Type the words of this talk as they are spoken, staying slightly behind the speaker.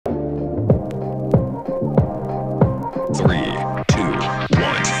3, 2, 1.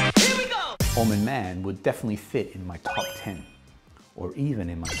 Here we go! Ormond Man would definitely fit in my top 10, or even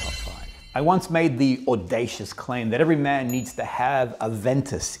in my top 5. I once made the audacious claim that every man needs to have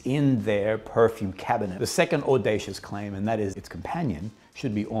Aventus in their perfume cabinet. The second audacious claim, and that is its companion,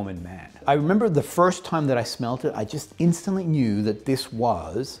 should be Ormond Man. I remember the first time that I smelled it, I just instantly knew that this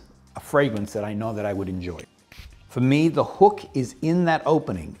was a fragrance that I know that I would enjoy. For me, the hook is in that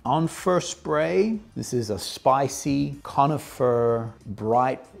opening. On first spray, this is a spicy, conifer,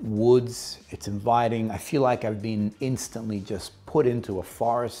 bright woods. It's inviting. I feel like I've been instantly just put into a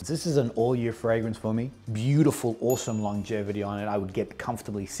forest. This is an all-year fragrance for me. Beautiful, awesome longevity on it. I would get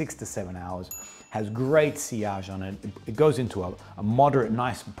comfortably 6 to 7 hours. Has great sillage on it. It goes into a moderate,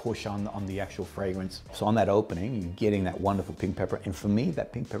 nice push on the actual fragrance. So on that opening, you're getting that wonderful pink pepper. And for me,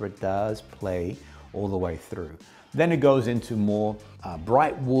 that pink pepper does play all the way through. Then it goes into more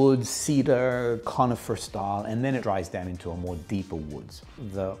bright woods, cedar, conifer style, and then it dries down into a more deeper woods.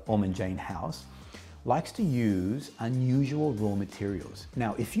 The Ormonde Jayne house likes to use unusual raw materials.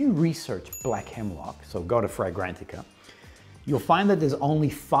 Now, if you research black hemlock, so go to Fragrantica, you'll find that there's only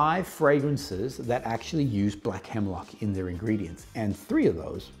 5 fragrances that actually use black hemlock in their ingredients, and 3 of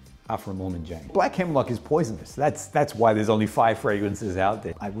those are from Ormande Jayne. Black hemlock is poisonous. That's why there's only 5 fragrances out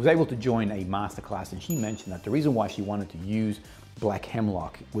there. I was able to join a masterclass, and she mentioned that the reason why she wanted to use black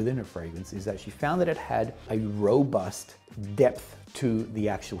hemlock within her fragrance is that she found that it had a robust depth to the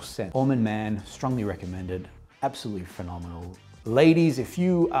actual scent. Ormond Man, strongly recommended, absolutely phenomenal. Ladies, if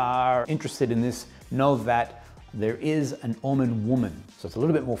you are interested in this, know that there is an Ormond Woman. So it's a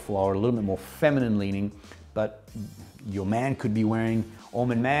little bit more floral, a little bit more feminine leaning, but your man could be wearing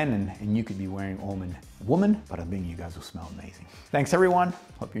Ormond Man and you could be wearing Ormond Woman, but I think you guys will smell amazing. Thanks everyone.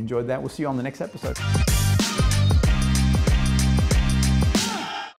 Hope you enjoyed that. We'll see you on the next episode.